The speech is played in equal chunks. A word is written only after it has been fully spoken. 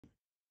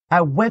I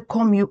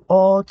welcome you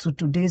all to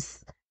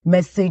today's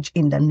message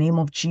in the name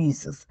of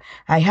Jesus.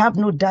 I have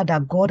no doubt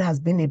that God has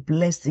been a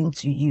blessing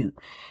to you.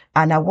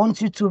 And I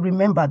want you to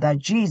remember that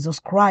Jesus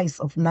Christ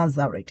of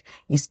Nazareth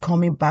is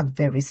coming back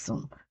very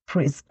soon.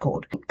 Praise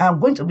God. I'm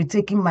going to be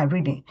taking my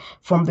reading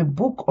from the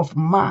book of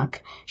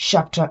Mark,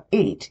 chapter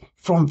 8,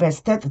 from verse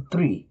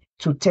 33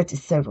 to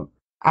 37.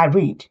 I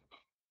read,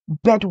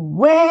 "But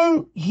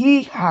when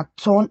he had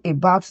turned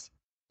about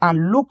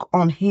and looked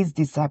on his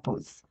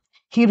disciples,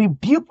 he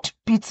rebuked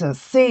Peter,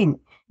 saying,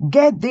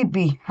 Get thee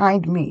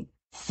behind me,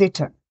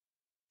 Satan,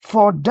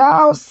 for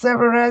thou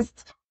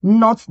severest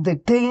not the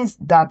things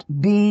that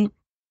be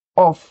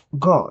of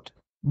God,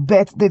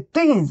 but the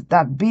things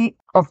that be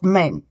of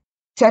men."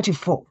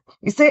 34.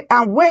 He said,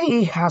 "And when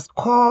he has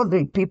called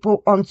the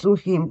people unto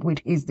him with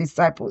his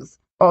disciples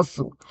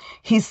also,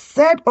 he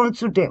said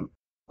unto them,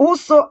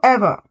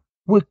 Whosoever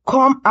will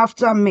come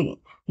after me,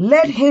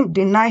 let him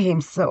deny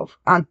himself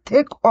and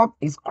take up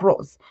his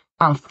cross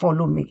and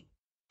follow me."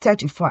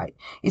 35.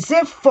 He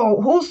said,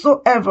 "For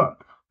whosoever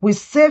will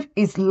save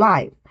his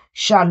life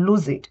shall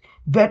lose it,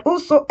 but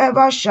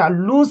whosoever shall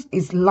lose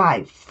his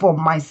life for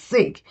my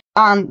sake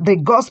and the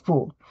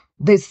gospel,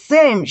 the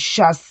same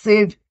shall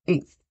save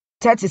it."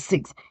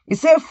 36. He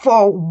said,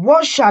 "For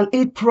what shall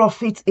it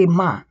profit a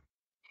man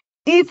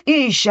if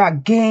he shall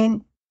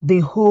gain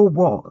the whole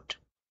world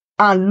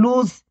and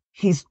lose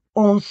his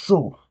own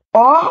soul?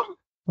 Or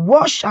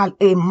what shall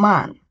a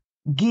man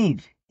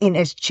give in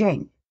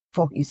exchange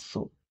for his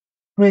soul?"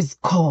 Praise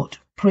God.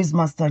 Praise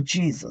Master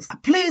Jesus.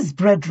 Please,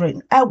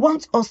 brethren, I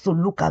want us to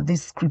look at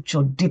this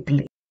scripture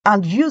deeply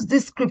and use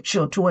this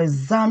scripture to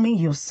examine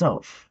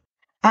yourself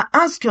and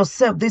ask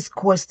yourself this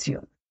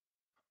question: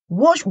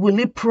 what will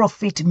it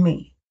profit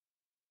me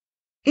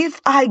if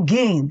I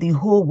gain the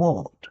whole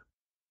world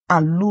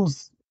and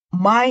lose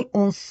my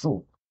own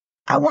soul?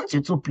 I want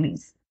you to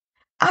please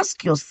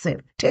ask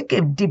yourself, take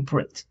a deep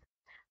breath,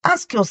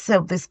 ask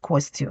yourself this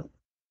question: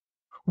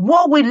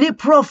 what will it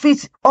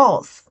profit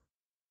us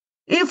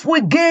if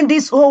we gain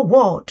this whole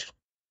world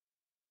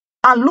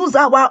and lose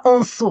our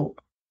own soul?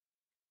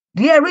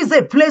 There is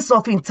a place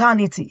of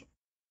eternity.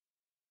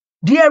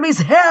 There is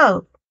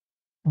hell.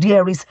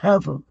 There is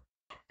heaven.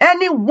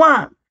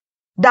 Anyone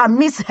that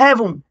miss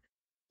heaven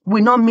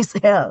will not miss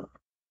hell.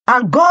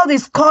 And God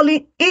is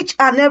calling each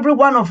and every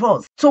one of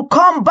us to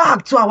come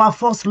back to our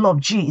first love,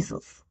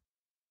 Jesus.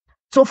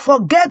 To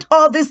forget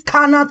all these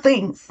carnal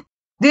things,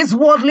 these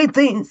worldly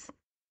things.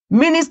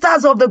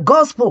 Ministers of the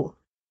gospel,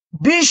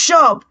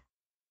 bishop,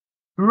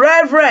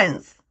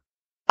 reverends,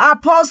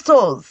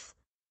 apostles,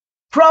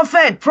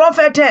 prophet,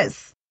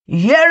 prophetess,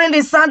 hearing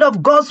the sound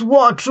of God's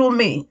word through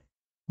me.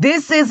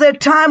 This is a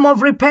time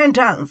of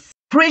repentance.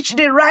 Preach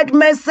the right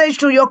message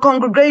to your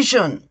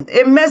congregation,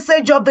 a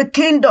message of the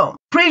kingdom.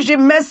 Preach the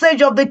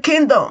message of the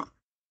kingdom.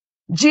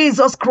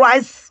 Jesus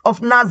Christ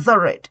of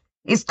Nazareth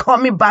is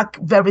coming back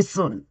very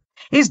soon.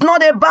 It's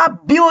not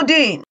about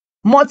building,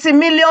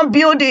 multi-million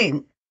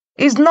building.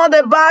 It's not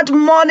about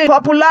money,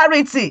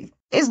 popularity.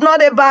 It's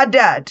not about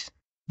that.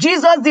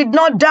 Jesus did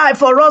not die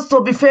for us to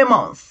be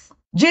famous.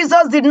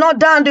 Jesus did not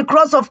die on the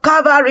cross of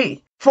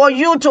Calvary for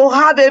you to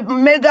have a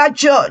mega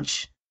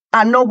church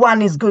and no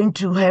one is going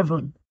to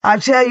heaven. I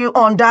tell you,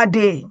 on that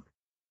day,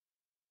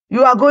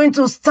 you are going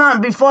to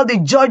stand before the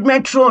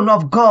judgment throne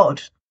of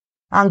God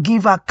and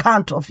give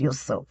account of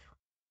yourself.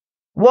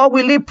 What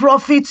will it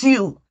profit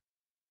you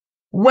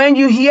when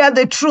you hear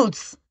the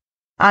truth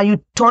and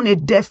you turn a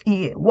deaf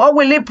ear? What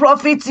will it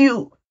profit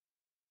you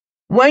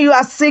when you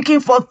are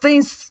seeking for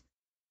things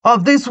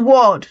of this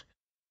world?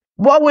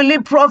 What will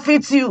it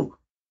profit you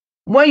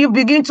when you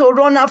begin to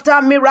run after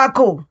a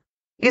miracle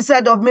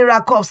instead of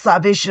miracle of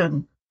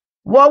salvation?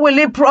 What will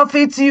it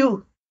profit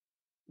you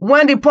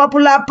when the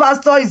popular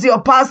pastor is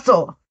your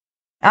pastor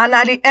and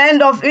at the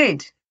end of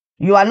it,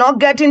 you are not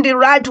getting the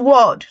right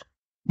word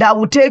that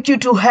will take you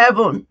to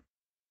heaven?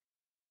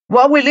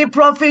 What will it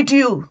profit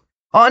you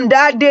on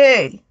that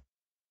day?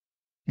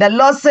 The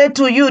Lord said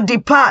to you,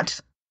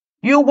 "Depart,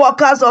 you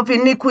workers of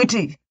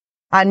iniquity,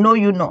 I know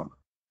you not."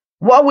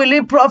 What will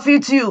it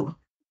profit you?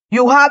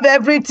 You have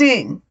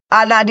everything,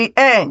 and at the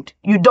end,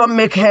 you don't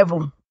make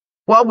heaven.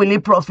 What will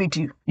it profit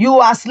you?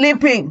 You are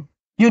sleeping.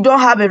 You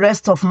don't have a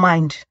rest of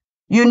mind.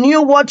 You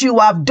knew what you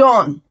have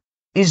done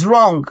is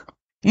wrong.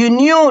 You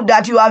knew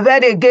that you have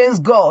erred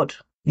against God.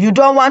 You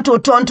don't want to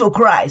turn to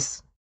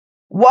Christ.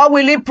 What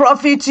will it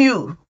profit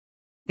you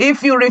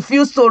if you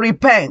refuse to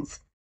repent?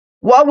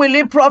 What will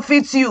it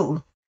profit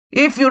you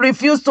if you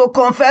refuse to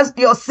confess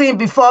your sin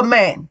before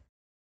men?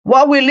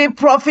 What will it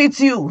profit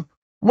you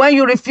when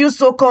you refuse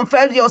to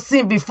confess your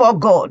sin before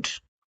God?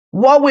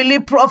 What will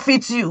it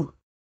profit you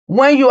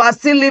when you are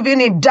still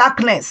living in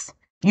darkness?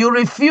 You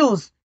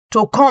refuse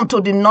to come to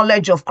the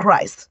knowledge of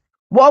Christ.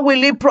 What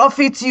will it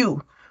profit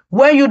you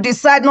when you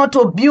decide not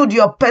to build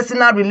your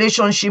personal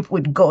relationship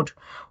with God?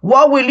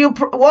 What will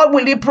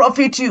it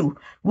profit you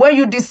when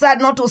you decide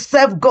not to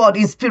serve God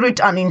in spirit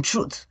and in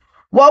truth?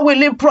 What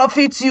will it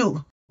profit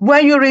you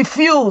when you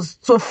refuse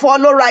to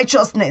follow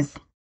righteousness?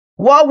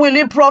 What will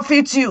it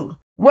profit you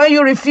when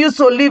you refuse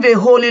to live a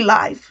holy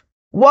life?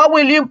 What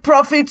will it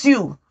profit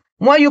you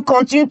when you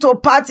continue to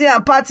party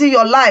and party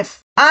your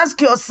life? Ask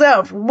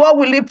yourself, what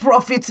will it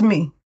profit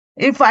me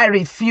if I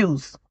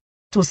refuse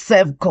to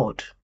serve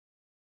God,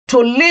 to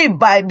live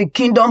by the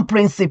kingdom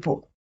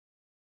principle?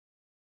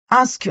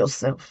 Ask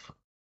yourself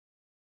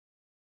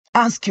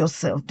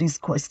this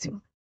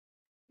question.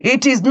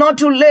 It is not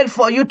too late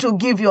for you to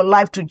give your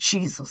life to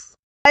Jesus.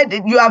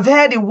 You have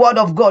heard the word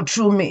of God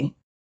through me.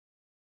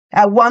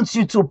 I want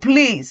you to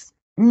please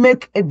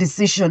make a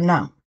decision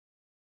now.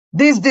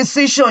 This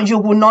decision, you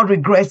will not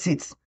regret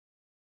it.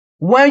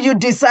 When you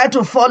decide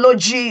to follow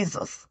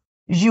Jesus,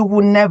 you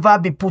will never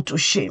be put to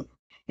shame.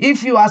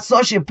 If you are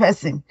such a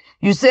person,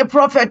 you say,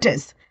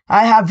 prophetess,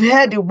 I have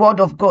heard the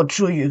word of God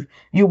through you.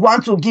 You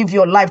want to give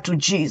your life to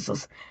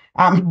Jesus.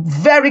 I'm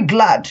very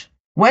glad.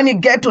 When you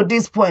get to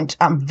this point,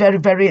 I'm very,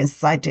 very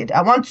excited.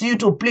 I want you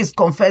to please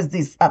confess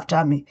this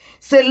after me.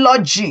 Say,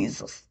 Lord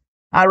Jesus,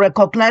 I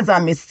recognize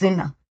I'm a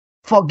sinner.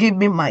 Forgive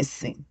me my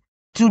sin.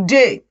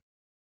 Today,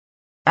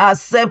 I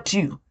accept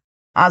you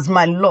as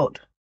my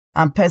Lord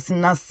and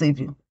personal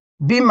Savior.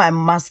 Be my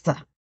master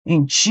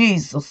in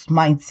Jesus'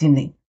 mighty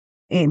name.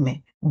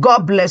 Amen.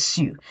 God bless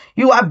you.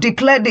 You have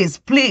declared this.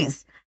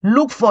 Please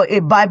look for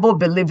a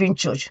Bible-believing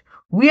church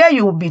where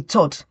you will be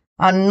taught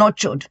and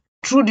nurtured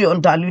through the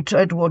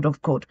undiluted word of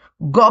God.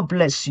 God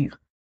bless you.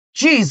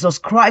 Jesus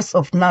Christ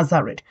of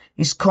Nazareth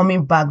is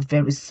coming back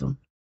very soon.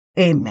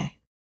 Amen.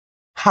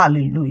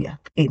 Hallelujah.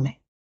 Amen.